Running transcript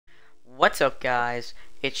What's up, guys?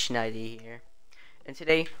 It's Schneidy here, and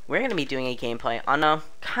today we're going to be doing a gameplay on a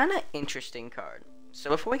kind of interesting card. So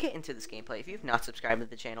before we get into this gameplay, if you've not subscribed to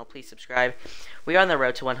the channel, please subscribe. We are on the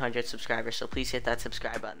road to 100 subscribers, so please hit that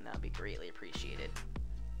subscribe button. That would be greatly appreciated.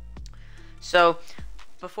 So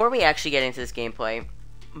before we actually get into this gameplay,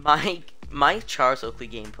 my Charles Oakley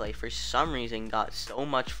gameplay for some reason got so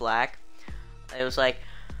much flack. It was like,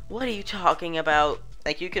 what are you talking about?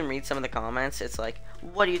 Like, you can read some of the comments. It's like,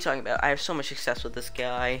 what are you talking about? I have so much success with this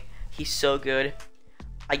guy. He's so good.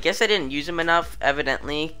 I guess I didn't use him enough,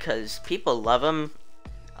 evidently, because people love him.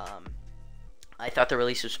 I thought the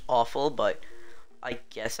release was awful, but I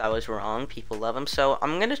guess I was wrong. People love him, so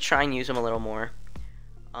I'm going to try and use him a little more.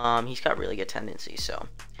 He's got really good tendencies, so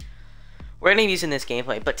we're going to be using this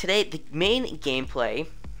gameplay. But today, the main gameplay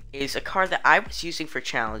is a card that I was using for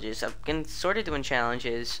challenges. I've been sort of doing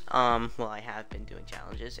challenges. Well, I have been doing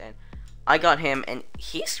challenges, and I got him, and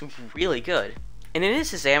he's really good. And it is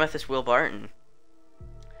his Amethyst Will Barton.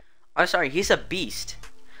 I'm sorry, he's a beast.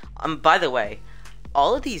 By the way,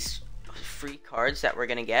 all of these free cards that we're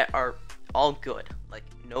gonna get are all good. Like,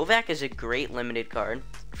 Novak is a great limited card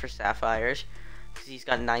for Sapphires, because he's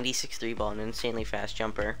got 96 3 ball and an insanely fast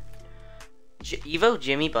jumper. Evo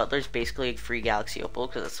Jimmy Butler's basically a free Galaxy Opal,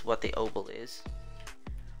 because that's what the Opal is.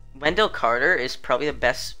 Wendell Carter is probably the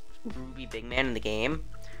best Ruby big man in the game.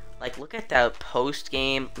 Like, look at that post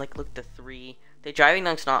game. Like, look at the three. The driving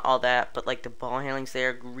dunk's not all that, but like the ball handling's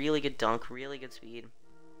there. Really good dunk, really good speed.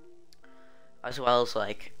 As well as,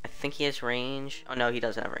 like, I think he has range. Oh no, he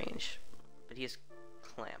doesn't have range, but he has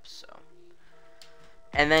clamps. So,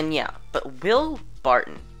 and then yeah, but Will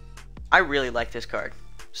Barton, I really like this card.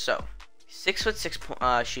 So,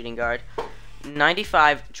 6'6" shooting guard,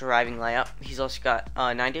 95 driving layup. He's also got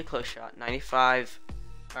 90 close shot, 90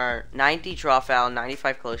 draw foul,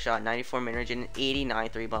 95 close shot, 94 mid range, and 89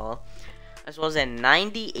 3 ball, as well as a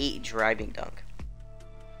 98 driving dunk.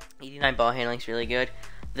 89 ball handling is really good.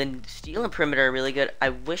 The steal and perimeter are really good. I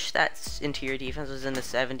wish that interior defense was in the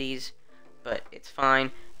 70s, but it's fine.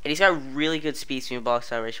 And he's got really good speed, smooth ball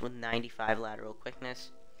acceleration with 95 lateral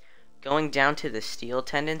quickness. Going down to the steal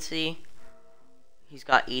tendency, he's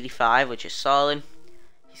got 85, which is solid.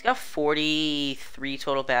 He's got 43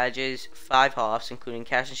 total badges, 5 hops, including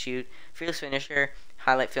catch and shoot, fearless finisher,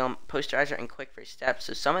 highlight film, posterizer, and quick first step.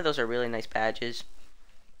 So some of those are really nice badges.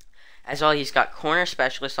 As well, he's got corner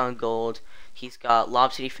specialist on gold. He's got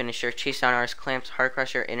lob city finisher, chase down artist, clamps, heart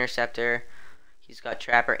crusher, interceptor. He's got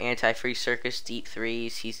trapper, anti-free circus, deep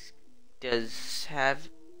threes. He does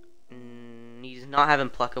not have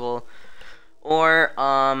implacable or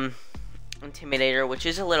Intimidator, which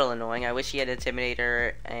is a little annoying. I wish he had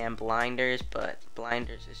Intimidator and Blinders, but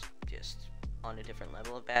Blinders is just on a different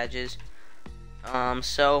level of badges.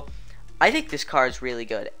 So I think this card's really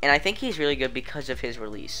good, and I think he's really good because of his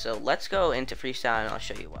release. So let's go into freestyle, and I'll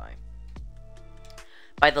show you why.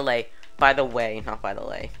 By the way,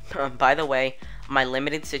 my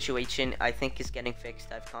limited situation I think is getting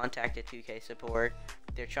fixed. I've contacted 2K support.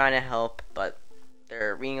 They're trying to help, but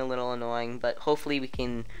they're being a little annoying. But hopefully we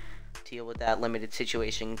can deal with that limited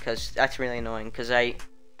situation, because that's really annoying, because I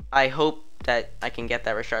hope that I can get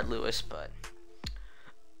that Rashard Lewis. But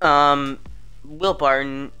Will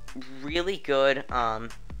Barton, really good.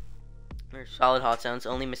 Solid hot zones,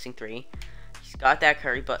 only missing 3. He's got that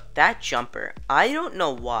curry, but that jumper, I don't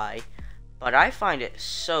know why, but I find it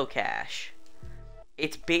so cash.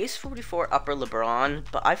 It's base 44 upper LeBron,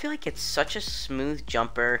 but I feel like it's such a smooth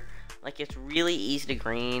jumper. Like, it's really easy to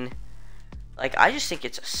green. Like, I just think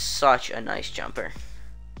it's such a nice jumper.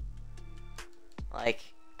 Like,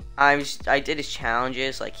 I did his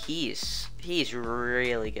challenges. Like, he's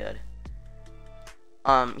really good.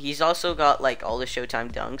 He's also got, like, all the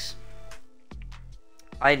Showtime dunks.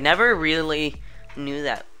 I never really knew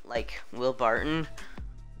that, like, Will Barton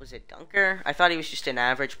was a dunker. I thought he was just an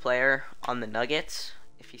average player on the Nuggets,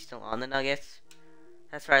 if he's still on the Nuggets.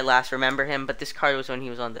 That's where I last remember him, but this card was when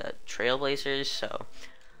he was on the Trailblazers, so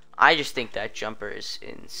I just think that jumper is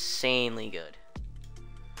insanely good.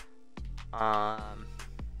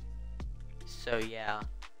 So yeah,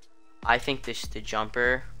 I think the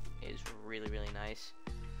jumper is really, really nice.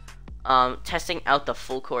 Testing out the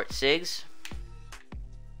full court SIGs.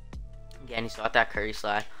 Again, he's got that curry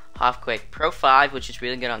slide. Half quick Pro 5, which is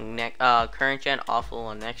really good on current gen, awful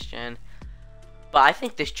on next gen. But I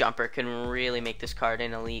think this jumper can really make this card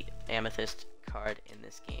an elite Amethyst card in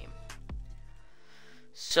this game.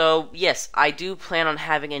 So yes, I do plan on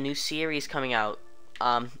having a new series coming out,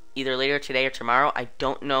 either later today or tomorrow. I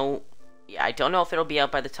don't know. Yeah, I don't know if it'll be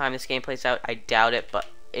out by the time this game plays out. I doubt it, but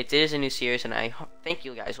it is a new series, and I think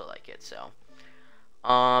you guys will like it. So,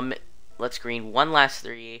 let's green one last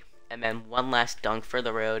three, and then one last dunk for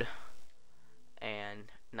the road.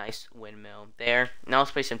 And nice windmill there. Now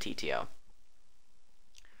let's play some TTO.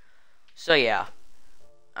 So yeah,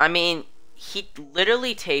 I mean, he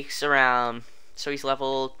literally takes around, so he's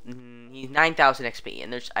 9,000 XP,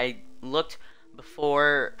 and I looked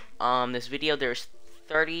before this video, there's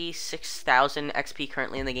 36,000 XP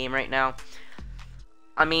currently in the game right now.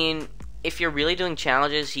 I mean, if you're really doing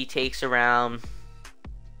challenges, he takes around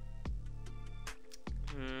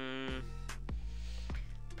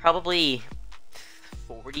probably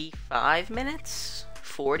 45 minutes,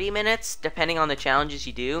 40 minutes, depending on the challenges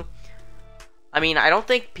you do. I mean, I don't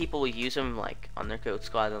think people will use him like on their GOAT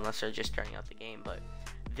squad unless they're just starting out the game, but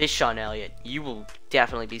this Sean Elliott, you will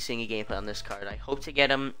definitely be seeing a gameplay on this card. I hope to get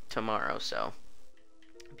him tomorrow, so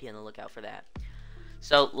be on the lookout for that.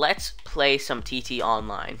 So let's play some TT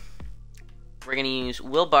online. We're gonna use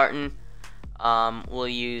Will Barton. We'll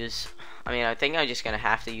use, I mean, I think I'm just gonna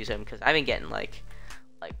have to use him because I've been getting like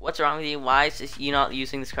what's wrong with you? Why is this, you not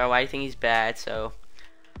using this card? Why do you think he's bad? So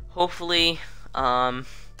hopefully I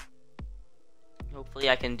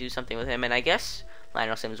can do something with him, and I guess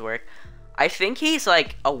Lionel Simmons work. I think he's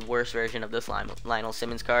like a worse version of this Lionel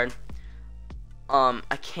Simmons card.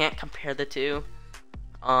 I can't compare the two,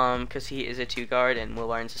 because he is a 2-guard and Will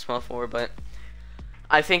Barton's a small 4, but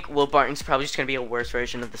I think Will Barton's probably just gonna be a worse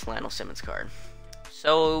version of this Lionel Simmons card.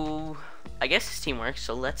 So I guess this team works.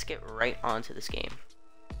 So let's get right onto this game.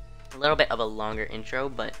 A little bit of a longer intro,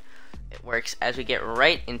 but it works as we get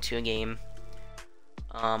right into a game.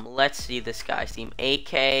 Let's see this guy's team.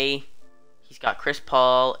 AK, he's got Chris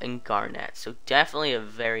Paul and Garnett, so definitely a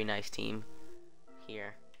very nice team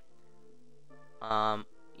here.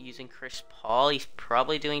 Using Chris Paul, he's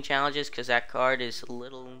probably doing challenges because that card is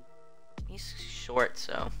he's short,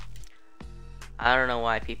 so I don't know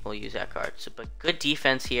why people use that card. So, but good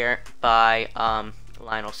defense here by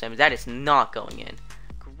Lionel Simmons. That is not going in.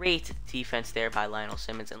 Great defense there by Lionel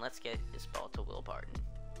Simmons, and let's get this ball to Will Barton.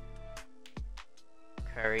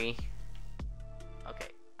 Curry. Okay,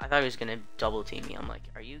 I thought he was gonna double team me. I'm like,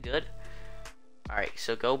 are you good? Alright,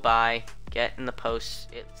 so go by, get in the post.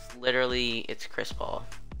 It's Chris Paul.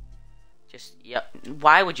 Just, yep.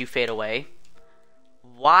 Why would you fade away?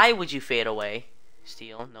 Why would you fade away?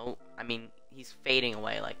 Steal? No, I mean, he's fading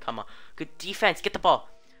away. Like, come on. Good defense. Get the ball.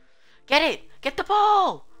 Get it. Get the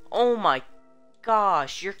ball. Oh my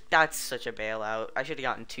gosh, that's such a bailout. I should have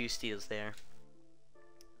gotten 2 steals there.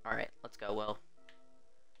 Alright, let's go, Will.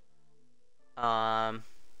 Alright,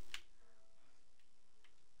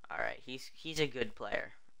 he's a good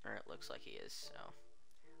player, or it looks like he is, so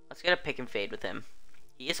let's get a pick and fade with him.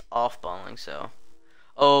 He is off-balling, so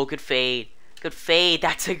oh, good fade. Good fade.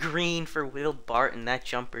 That's a green for Will Barton. That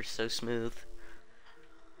jumper's so smooth.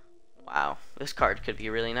 Wow, this card could be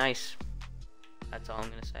really nice. That's all I'm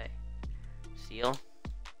gonna say. Steal.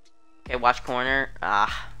 Okay, watch corner.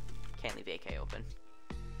 Can't leave AK open.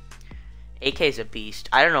 AK is a beast.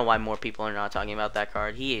 I don't know why more people are not talking about that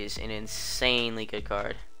card. He is an insanely good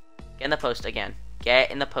card. Get in the post again.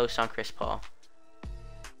 Get in the post on Chris Paul.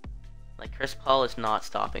 Like, Chris Paul is not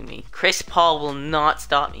stopping me. Chris Paul will not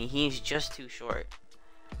stop me. He's just too short.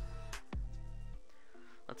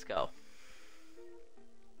 Let's go.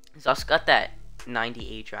 He's also got that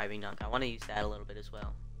 98 driving dunk. I want to use that a little bit as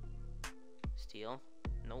well. Steal.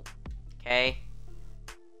 Nope. Okay.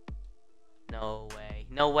 No way.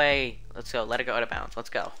 No way. Let's go. Let it go out of bounds. Let's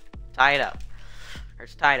go. Tie it up.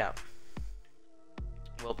 It's tied up.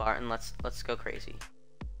 Will Barton, let's go crazy.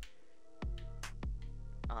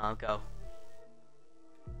 Go.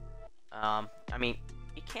 I mean,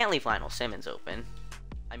 you can't leave Lionel Simmons open.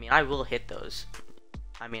 I mean, I will hit those.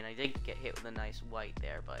 I mean, I did get hit with a nice white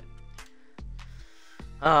there, but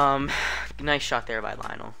nice shot there by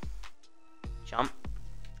Lionel. Jump.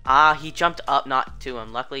 He jumped up, not to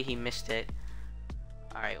him. Luckily, he missed it.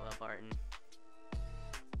 Alright, Will Barton.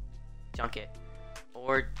 Dunk it.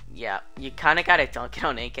 Or, yeah, you kind of got to dunk it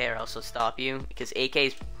on AK or else he'll stop you. Because AK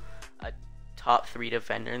is a top 3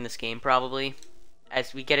 defender in this game, probably.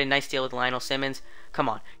 As we get a nice deal with Lionel Simmons. Come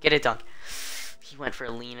on, get a dunk. He went for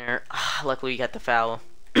a leaner. Luckily, we got the foul.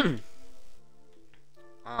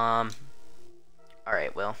 Alright,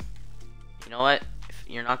 Will. You know what? If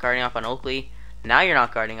you're not guarding up on Oakley, now you're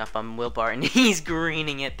not guarding up on Will Barton. He's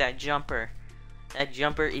greening it, that jumper. That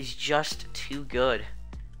jumper is just too good.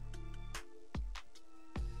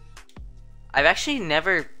 I've actually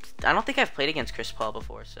never... I don't think I've played against Chris Paul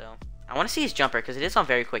before, so... I want to see his jumper, because it is on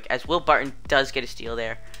very quick, as Will Barton does get a steal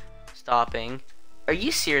there. Stopping. Are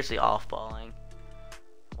you seriously off-balling?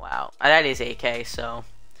 Wow. That is AK, so...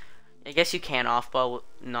 I guess you can off-ball,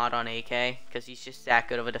 not on AK, because he's just that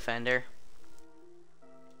good of a defender.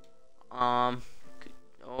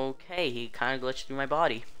 Okay, he kind of glitched through my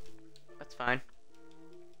body. That's fine.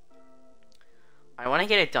 I want to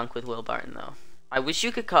get a dunk with Will Barton, though. I wish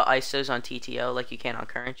you could cut ISOs on TTO like you can on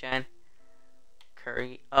current gen.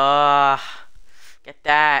 Curry. Get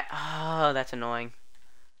that. Oh, that's annoying.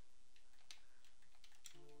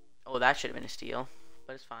 Oh, that should have been a steal,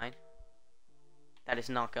 but it's fine. That is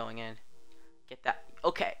not going in. Get that.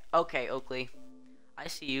 Okay, okay, Oakley. I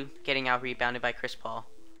see you getting out rebounded by Chris Paul.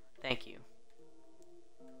 Thank you.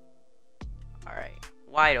 Alright,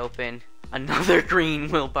 wide open. Another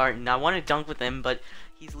green Will Barton. I want to dunk with him, but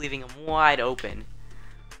he's leaving him wide open.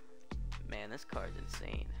 Man, this card's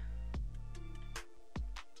insane.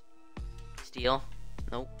 Steal?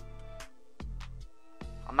 Nope.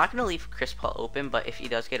 I'm not going to leave Chris Paul open, but if he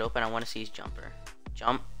does get open, I want to see his jumper.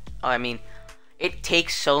 Jump. Oh, I mean, it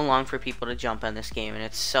takes so long for people to jump in this game, and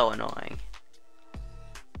it's so annoying.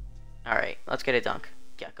 Alright, let's get a dunk.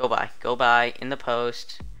 Yeah, go by. Go by in the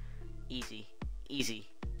post. Easy. Easy.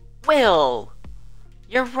 Will!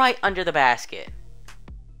 You're right under the basket.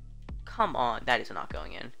 Come on. That is not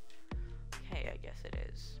going in. Okay, I guess it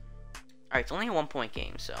is. Alright, it's only a 1-point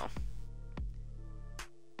game, so.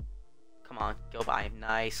 Come on, go by.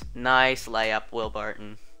 Nice. Nice layup, Will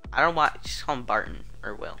Barton. I don't want. Just call him Barton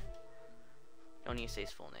or Will. Don't need to say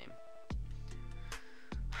his full name.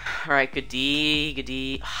 Alright, good D. Good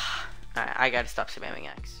D. Alright, I gotta stop spamming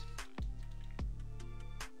X.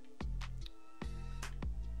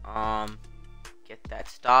 Get that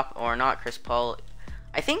stop or not, Chris Paul.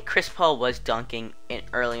 I think Chris Paul was dunking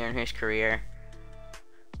earlier in his career.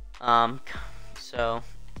 So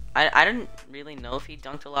I didn't really know if he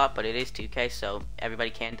dunked a lot, but it is 2K, so everybody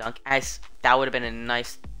can dunk. As that would have been a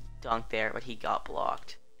nice dunk there, but he got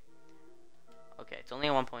blocked. Okay, it's only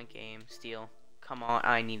a 1-point game. Steal. Come on,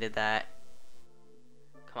 I needed that.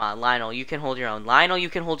 Come on, Lionel, you can hold your own. Lionel, you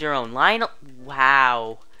can hold your own. Lionel,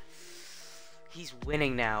 wow. He's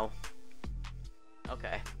winning now.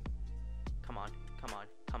 Okay. Come on, come on,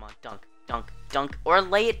 come on. Dunk, dunk, dunk, or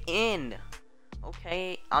lay it in.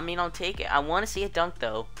 Okay, I mean, I'll take it. I want to see a dunk,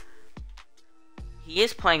 though. He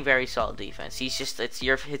is playing very solid defense. He's just, it's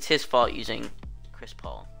his fault using Chris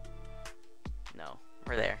Paul. No,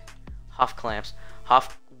 we're there. Huff clamps.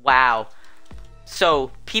 Huff, wow.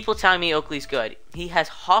 So, people telling me Oakley's good. He has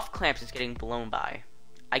Huff clamps is getting blown by.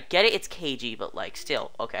 I get it, it's KG, but, like,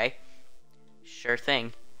 still, okay. Sure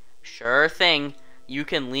thing. Sure thing. You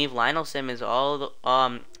can leave Lionel Simmons all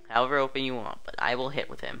the, however open you want, but I will hit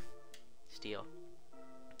with him. Steal.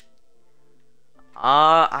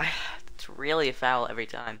 It's really a foul every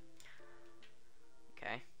time.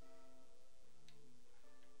 Okay.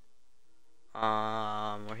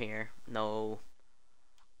 We're here. No.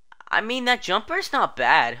 I mean, that jumper's not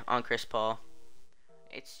bad on Chris Paul.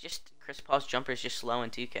 It's just, Chris Paul's jumper is just slow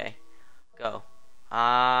in 2K. Go.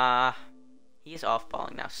 He is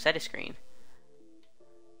off-balling now. Set a screen.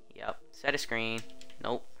 Yep. Set a screen.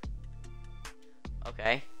 Nope.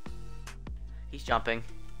 Okay. He's jumping.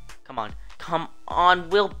 Come on. Come on,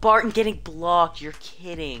 Will Barton getting blocked. You're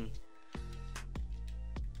kidding.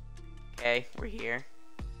 Okay, we're here.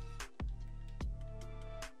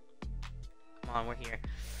 Come on, we're here.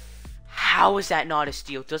 How is that not a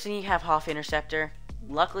steal? Doesn't he have Hoff interceptor?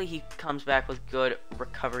 Luckily, he comes back with good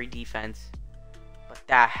recovery defense. But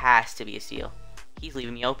that has to be a steal. He's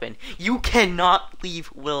leaving me open. You cannot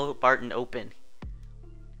leave Will Barton open.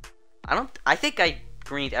 I think I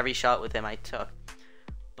greened every shot with him I took.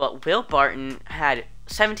 But Will Barton had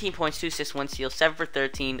 17 points, 2 assists, 1 steal, 7 for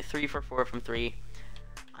 13, 3 for 4 from 3.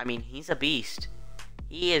 I mean, he's a beast.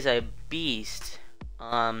 He is a beast.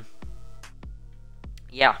 Yeah,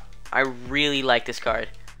 I really like this card.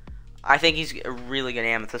 I think he's a really good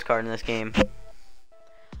Amethyst card in this game.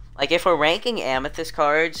 Like, if we're ranking Amethyst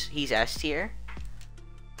cards, he's S tier.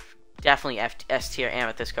 Definitely S tier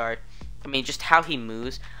Amethyst card. I mean, just how he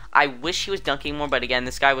moves. I wish he was dunking more, but again,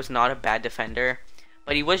 this guy was not a bad defender.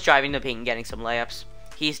 But he was driving the paint and getting some layups.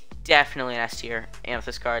 He's definitely an S tier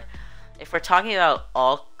Amethyst card. If we're talking about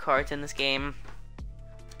all cards in this game,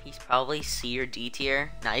 he's probably C or D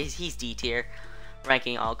tier. Nah, he's D tier,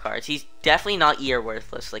 ranking all cards. He's definitely not E or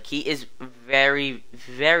worthless. Like, he is very,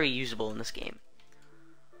 very usable in this game.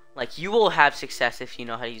 Like, you will have success if you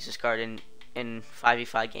know how to use this card in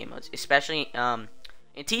 5v5 game modes. Especially in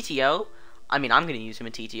TTO. I mean, I'm going to use him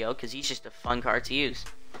in TTO because he's just a fun card to use.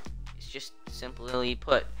 It's just simply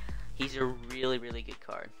put, he's a really, really good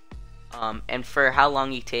card. And for how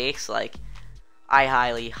long he takes, like, I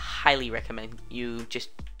highly, highly recommend you just,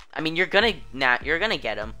 I mean, you're gonna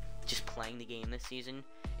get him just playing the game this season.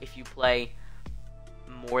 if you play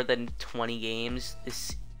more than 20 games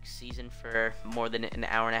this season for more than an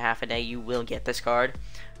hour and a half a day, you will get this card.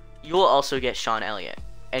 You will also get Sean Elliott.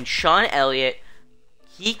 And Sean Elliott,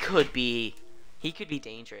 he could be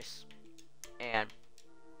dangerous. And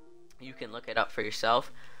you can look it up for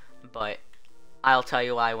yourself, but I'll tell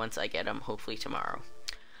you why once I get him, hopefully tomorrow.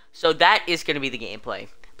 So that is going to be the gameplay.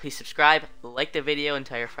 Please subscribe, like the video, and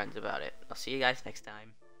tell your friends about it. I'll see you guys next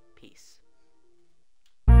time. Peace.